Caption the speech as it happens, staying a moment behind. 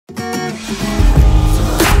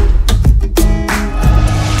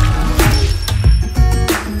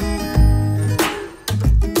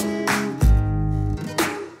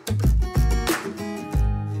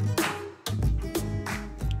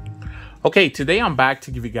Okay, today I'm back to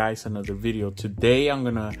give you guys another video. Today I'm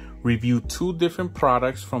gonna review two different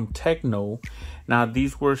products from Tecno. Now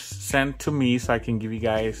these were sent to me so I can give you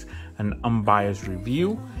guys an unbiased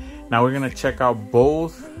review. Now we're gonna check out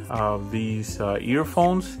both of these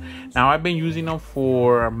earphones. Now I've been using them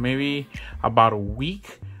for maybe about a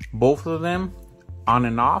week, both of them on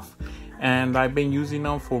and off, and I've been using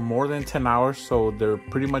them for more than 10 hours, so they're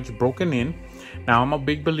pretty much broken in. Now I'm a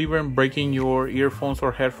big believer in breaking your earphones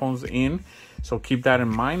or headphones in, so keep that in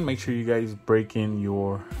mind. Make sure you guys break in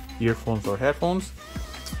your earphones or headphones.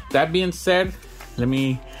 That being said, let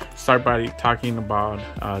me start by talking about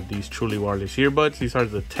these truly wireless earbuds. These are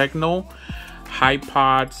the Tecno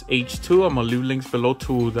HIPODS H2. I'm gonna leave links below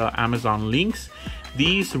to the Amazon links.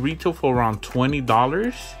 These retail for around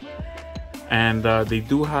 $20, and they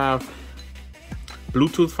do have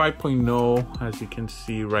Bluetooth 5.0, as you can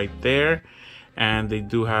see right there, and they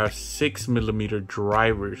do have 6mm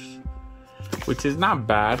drivers, which is not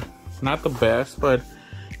bad. It's not the best, but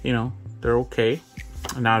you know, they're okay.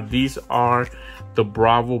 Now these are the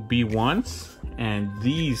Bravo B1s, and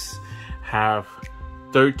these have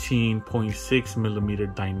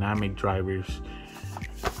 13.6mm dynamic drivers,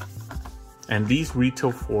 and these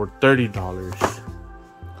retail for $30.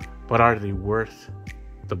 But are they worth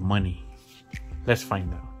the money? Let's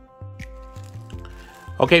find out.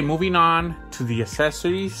 Okay, moving on to the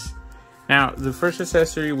accessories. Now, the first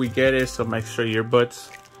accessory we get is some extra earbuds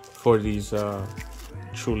for these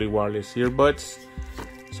truly wireless earbuds.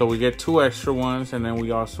 So we get two extra ones, and then we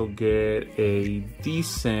also get a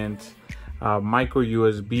decent micro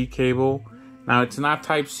USB cable. Now, it's not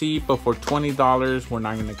Type-C, but for $20, we're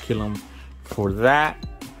not gonna kill them for that.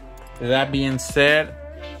 That being said,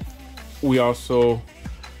 we also,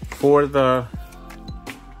 for the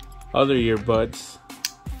other earbuds,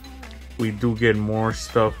 we do get more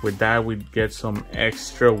stuff with that. We get some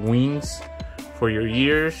extra wings for your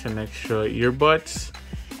ears and extra earbuds,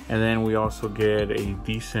 and then we also get a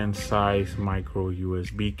decent size micro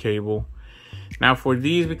USB cable. Now for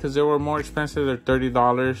these, because they were more expensive, they're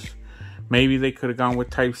 $30. Maybe they could have gone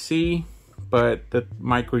with Type-C, but the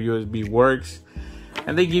micro USB works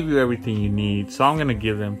and they give you everything you need, so I'm gonna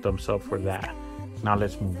give them thumbs up for that. Now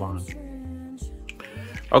let's move on.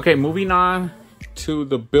 Okay, moving on to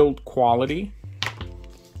the build quality.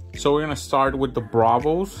 So we're gonna start with the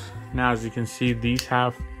Bravos. Now, as you can see, these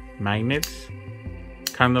have magnets,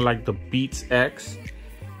 kind of like the Beats X.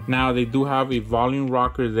 Now they do have a volume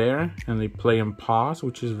rocker there, and they play and pause,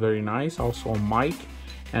 which is very nice. Also a mic,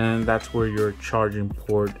 and that's where your charging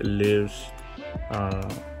port lives,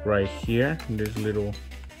 right here in this little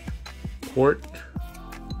port.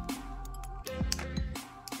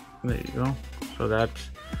 There you go. So that's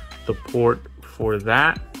the port for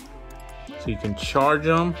that, so you can charge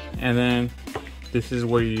them. And then this is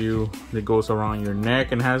where it goes around your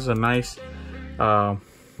neck and has a nice kind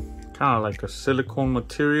of like a silicone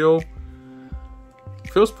material.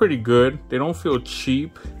 Feels pretty good. They don't feel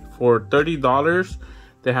cheap. For $30,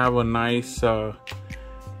 they have a nice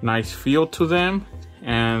nice feel to them.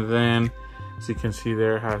 And then, as you can see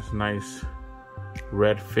there, has nice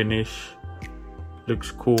red finish. Looks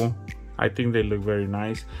cool. I think they look very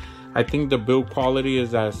nice. I think the build quality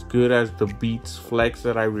is as good as the Beats Flex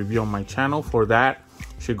that I review on my channel. For that,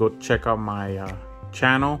 you should go check out my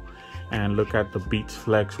channel and look at the Beats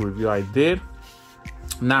Flex review I did.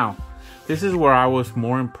 Now, this is where I was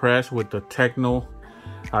more impressed with the Tecno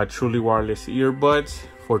truly wireless earbuds.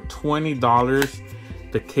 For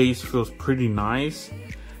 $20, the case feels pretty nice.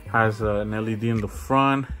 Has an LED in the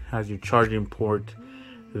front, has your charging port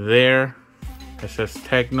there. It says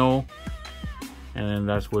Tecno, and then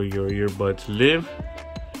that's where your earbuds live.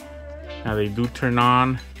 Now they do turn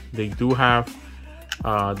on. They do have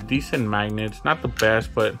decent magnets, not the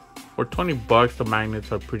best, but for $20 the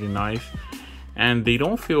magnets are pretty nice, and they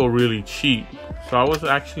don't feel really cheap, so I was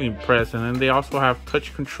actually impressed. And then they also have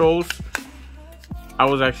touch controls. I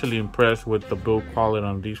was actually impressed with the build quality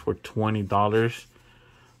on these for $20.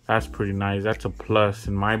 That's pretty nice. That's a plus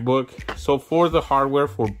in my book. So for the hardware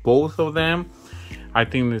for both of them, I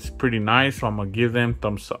think it's pretty nice, so I'm gonna give them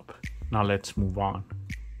thumbs up. Now let's move on.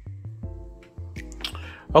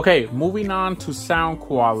 Okay, moving on to sound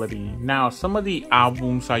quality. Now, some of the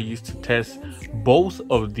albums I used to test both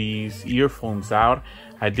of these earphones out.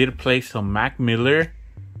 I did play some Mac Miller,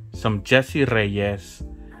 some Jesse Reyes,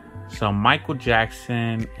 some Michael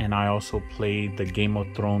Jackson, and I also played the Game of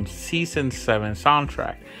Thrones Season 7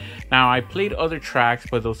 soundtrack. Now, I played other tracks,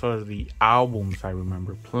 but those are the albums I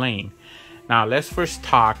remember playing. Now, let's first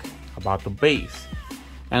talk about the bass.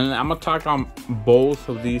 And I'm gonna talk on both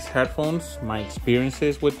of these headphones, my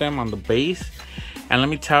experiences with them on the bass. And let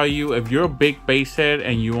me tell you, if you're a big bass head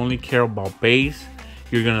and you only care about bass,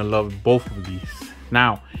 you're gonna love both of these.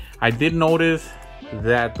 Now, I did notice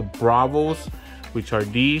that the Bravos, which are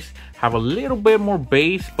these, have a little bit more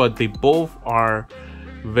bass, but they both are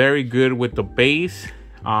very good with the bass.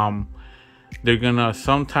 They're gonna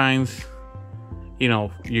sometimes, you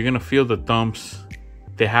know, you're gonna feel the thumps.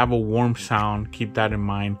 They have a warm sound, keep that in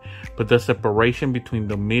mind. But the separation between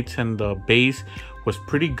the mids and the bass was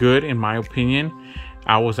pretty good in my opinion.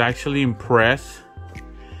 I was actually impressed.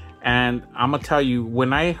 And I'm gonna tell you,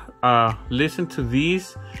 when I listened to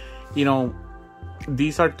these, you know,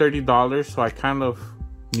 these are $30, so I kind of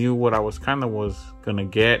knew what I was gonna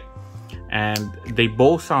get. And they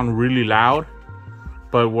both sound really loud.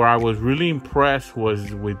 But where I was really impressed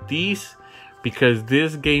was with these, because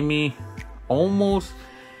this gave me almost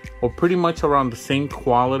or pretty much around the same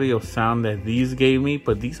quality of sound that these gave me,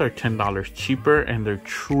 but these are $10 cheaper and they're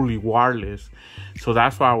truly wireless. So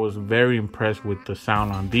that's why I was very impressed with the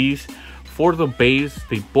sound on these. For the bass,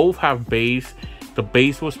 they both have bass. The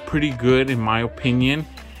bass was pretty good in my opinion.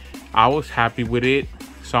 I was happy with it,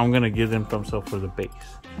 so I'm gonna give them thumbs up for the bass.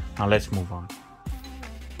 Now let's move on.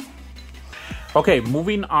 Okay,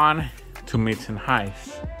 moving on to mids and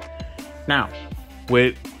highs. Now,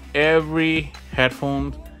 with every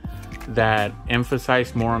headphone that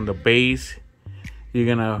emphasize more on the bass, you're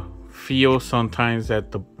gonna feel sometimes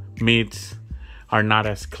that the mids are not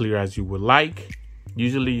as clear as you would like.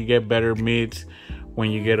 Usually you get better mids when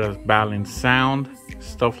you get a balanced sound,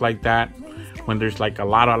 stuff like that. When there's like a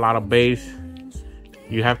lot of bass,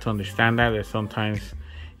 you have to understand that sometimes,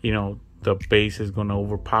 you know, the bass is going to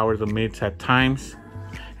overpower the mids at times.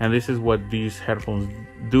 And this is what these headphones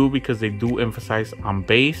do, because they do emphasize on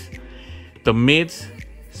bass. The mids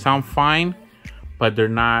sound fine, but they're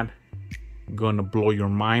not going to blow your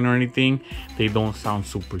mind or anything. They don't sound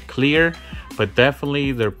super clear, but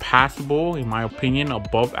definitely they're passable in my opinion,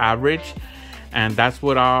 above average. And that's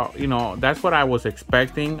what that's what I was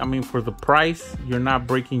expecting. I mean, for the price, you're not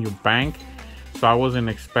breaking your bank. So I wasn't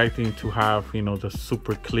expecting to have, you know, the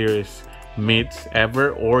super clearest mids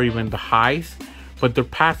ever, or even the highs, but they're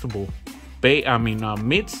passable.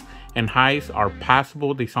 Mids and highs are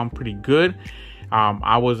passable. They sound pretty good.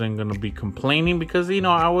 I wasn't gonna be complaining, because, you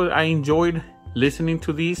know, I enjoyed listening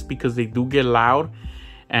to these because they do get loud,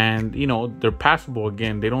 and, you know, they're passable.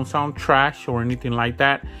 Again, they don't sound trash or anything like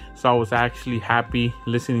that. So I was actually happy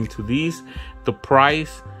listening to these. The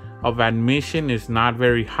price of admission is not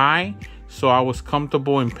very high, so I was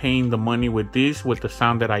comfortable in paying the money with this. With the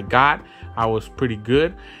sound that I got, I was pretty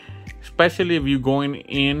good, especially if you're going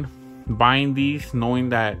in buying these knowing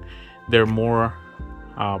that they're more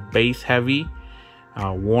bass heavy,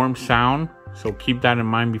 warm sound. So keep that in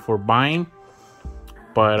mind before buying.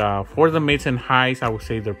 But for the mids and highs, I would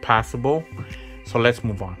say they're passable. So let's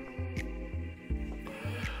move on.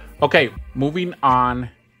 Okay, moving on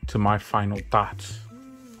to my final thoughts.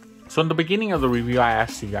 So in the beginning of the review, I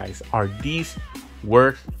asked you guys, are these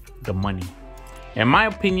worth the money? In my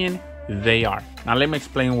opinion, they are. Now let me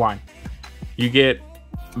explain why. You get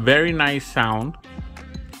very nice sound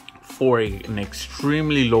for an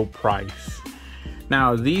extremely low price.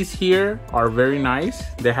 Now these here are very nice.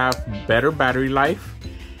 They have better battery life,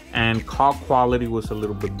 and call quality was a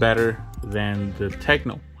little bit better than the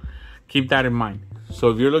Tecno. Keep that in mind. So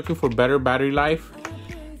if you're looking for better battery life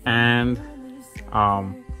and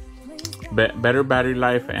better battery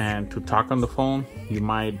life and to talk on the phone, you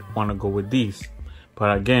might want to go with these.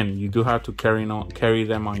 But again, you do have to carry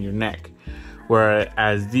them on your neck,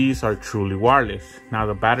 whereas these are truly wireless. Now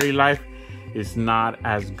the battery life is not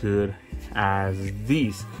as good as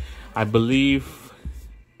these. I believe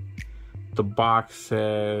the box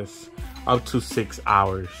says up to 6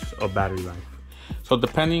 hours of battery life. So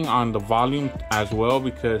depending on the volume as well,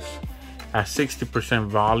 because at 60%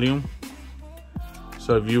 volume,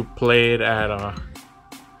 so if you play it at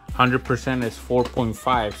 100%, it's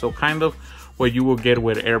 4.5. So kind of what you will get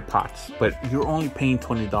with AirPods, but you're only paying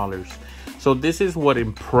 $20. So this is what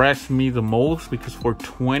impressed me the most, because for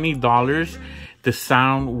 $20, the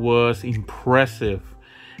sound was impressive.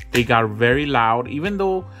 They got very loud, even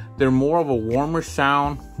though they're more of a warmer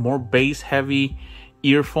sound, more bass heavy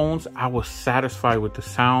earphones. I was satisfied with the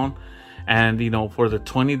sound. And, you know, for the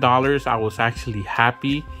 $20, I was actually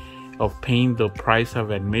happy of paying the price of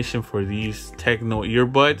admission for these Tecno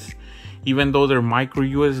earbuds. Even though they're micro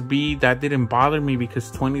USB, that didn't bother me,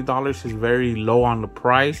 because $20 is very low on the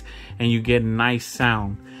price and you get nice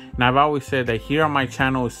sound. And I've always said that here on my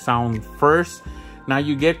channel is sound first. Now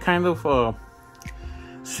you get kind of a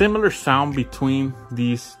similar sound between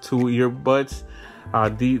these two earbuds.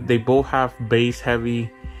 They both have bass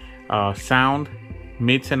heavy sound,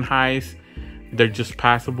 mids and highs, they're just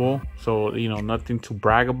passable. So, you know, nothing to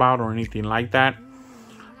brag about or anything like that.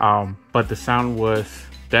 But the sound was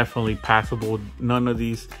definitely passable. None of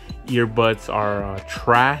these earbuds are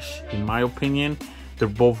trash, in my opinion. They're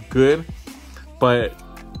both good. But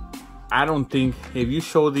I don't think, if you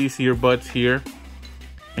show these earbuds here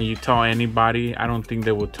and you tell anybody, I don't think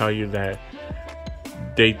they will tell you that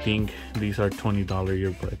they think these are $20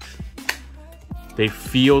 earbuds. They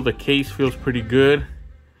feel, the case feels pretty good,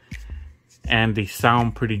 and they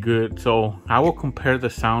sound pretty good. So I will compare the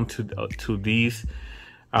sound to these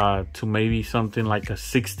to maybe something like a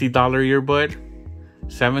 $60 earbud,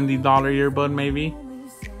 $70 earbud maybe.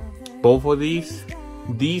 Both of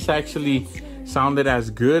these actually sounded as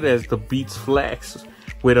good as the Beats Flex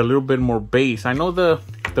with a little bit more bass. I know the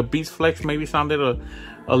Beats Flex maybe sounded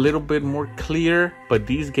a little bit more clear, but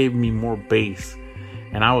these gave me more bass,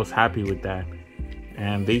 and I was happy with that.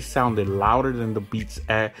 And they sounded louder than the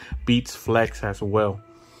Beats Flex as well.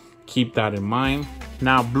 Keep that in mind.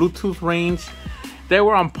 Now, Bluetooth range, they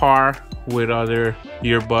were on par with other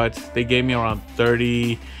earbuds. They gave me around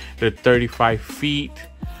 30 to 35 feet.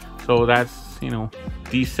 So that's, you know,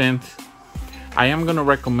 decent. I am gonna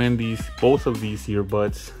recommend both of these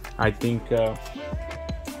earbuds. I think,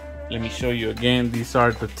 let me show you again. These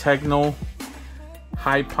are the Tecno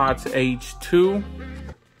HIPODS H2.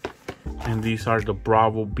 And these are the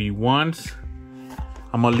Bravo B1s.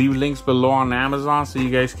 I'm gonna leave links below on Amazon so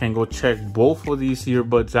you guys can go check both of these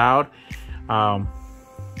earbuds out.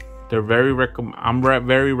 They're I'm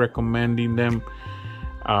very recommending them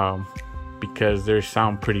because they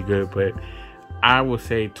sound pretty good. But I would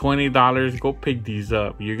say $20, go pick these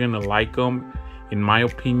up. You're gonna like them, in my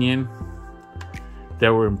opinion. They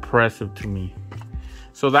were impressive to me.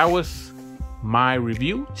 So that was my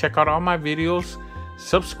review. Check out all my videos.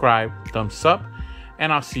 Subscribe, thumbs up,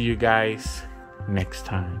 and I'll see you guys next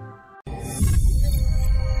time.